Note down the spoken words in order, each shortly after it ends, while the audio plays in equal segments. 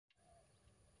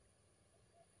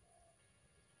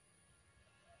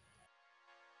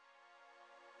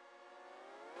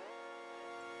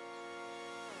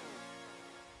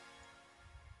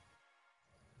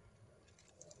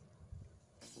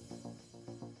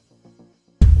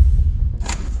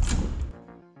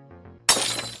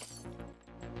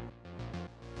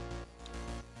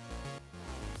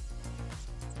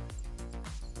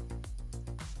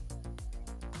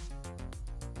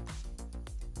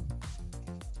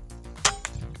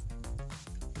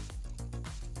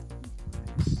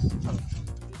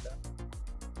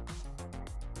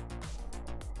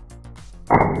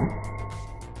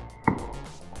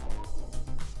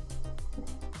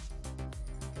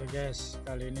guys,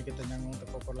 kali ini kita nyambung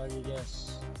tekukur lagi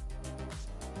guys.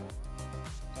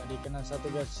 Tadi kena satu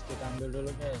guys, kita ambil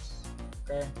dulu guys.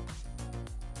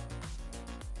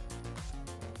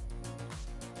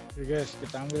 Oke guys,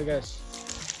 kita ambil guys.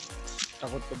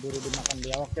 Takut keburu dimakan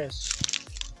biawak guys,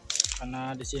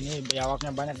 karena di sini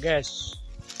biawaknya banyak guys.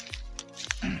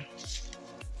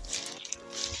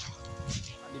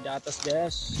 Di atas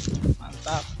guys,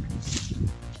 mantap,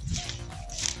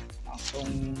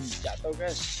 langsung jatuh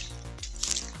guys.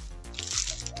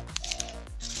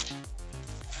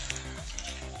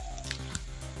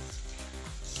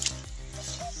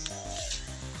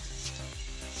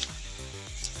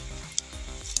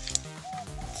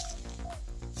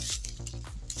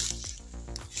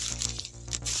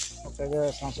 Oke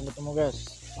guys, langsung ketemu guys,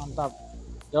 mantap,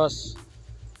 jos.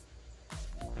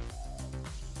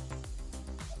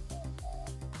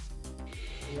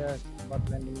 Yes, tempat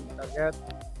landing target,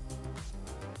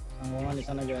 sambungan di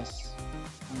sana guys,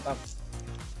 mantap.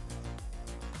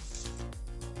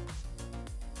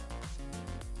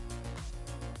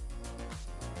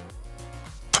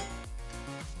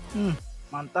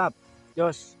 Mantap,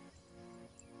 jos,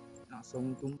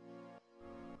 langsung tumbuh.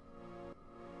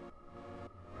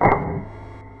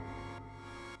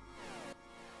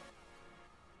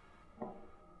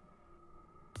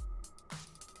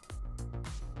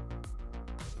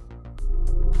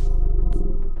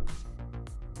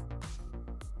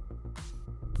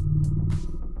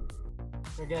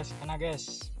 Oke guys, kena guys.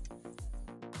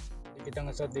 Jadi kita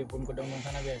nge-shot di pohon kering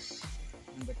sana guys,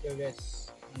 yang kecil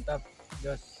guys, mantap,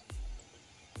 jos.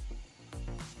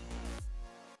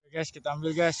 Oke guys, kita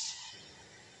ambil guys.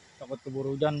 Takut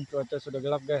keburu hujan, cuaca sudah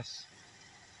gelap guys.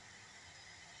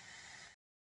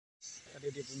 Tadi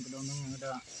di pohon kering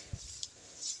ada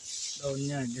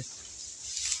daunnya guys,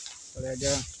 kali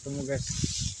aja ketemu guys.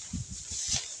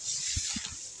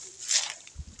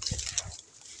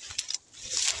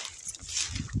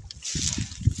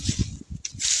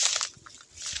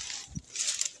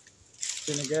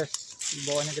 Sini guys, di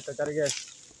bawahnya kita cari guys.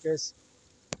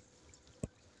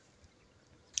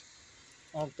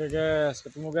 Oke guys,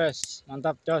 ketemu guys,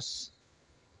 mantap, jos.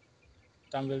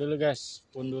 Kita ambil dulu guys,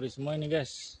 punduri semua ini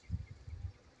guys.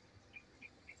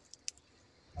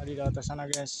 Tadi di atas sana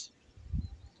guys,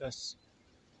 jos.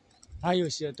 Ayo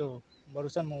sih tuh,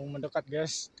 barusan mau mendekat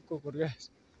guys, tekukur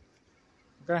guys.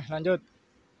 Oke lanjut.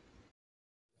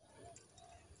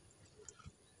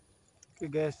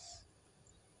 Oke guys,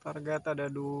 target ada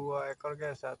 2 ekor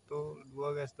guys, 1,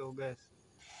 2 guys, tuh guys.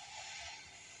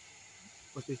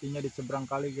 Posisinya di seberang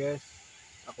kali guys,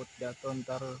 takut jatuh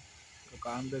ntar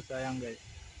keambil sayang guys.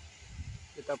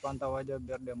 Kita pantau aja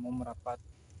biar dia mau merapat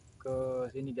ke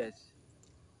sini guys,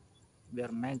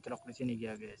 biar menclok di sini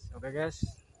dia guys. Oke guys,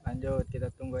 lanjut,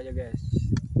 kita tunggu aja guys.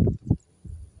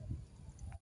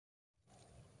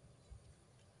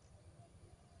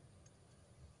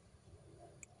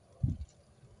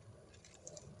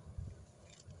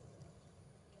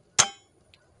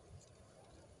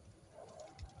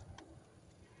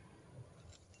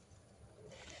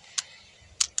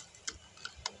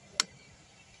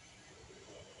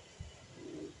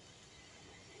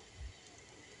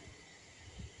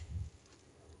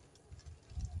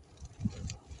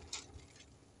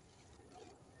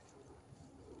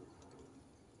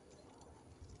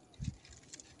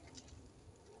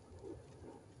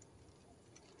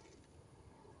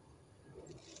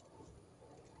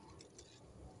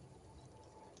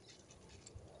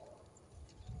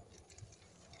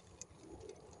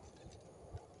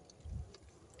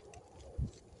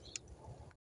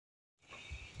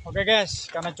 Oke guys,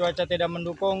 karena cuaca tidak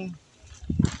mendukung,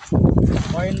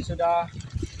 poin sudah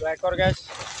 2 ekor guys.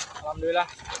 Alhamdulillah,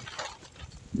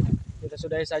 kita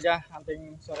sudahi saja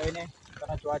hunting sore ini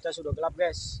karena cuaca sudah gelap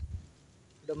guys,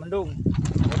 sudah mendung,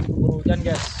 keburu hujan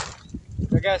guys.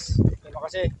 Oke guys, terima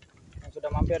kasih yang sudah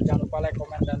mampir. Jangan lupa like,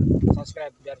 komen, dan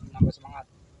subscribe biar menambah semangat.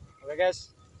 Oke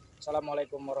guys,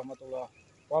 assalamualaikum warahmatullahi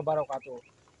wabarakatuh.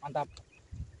 Mantap.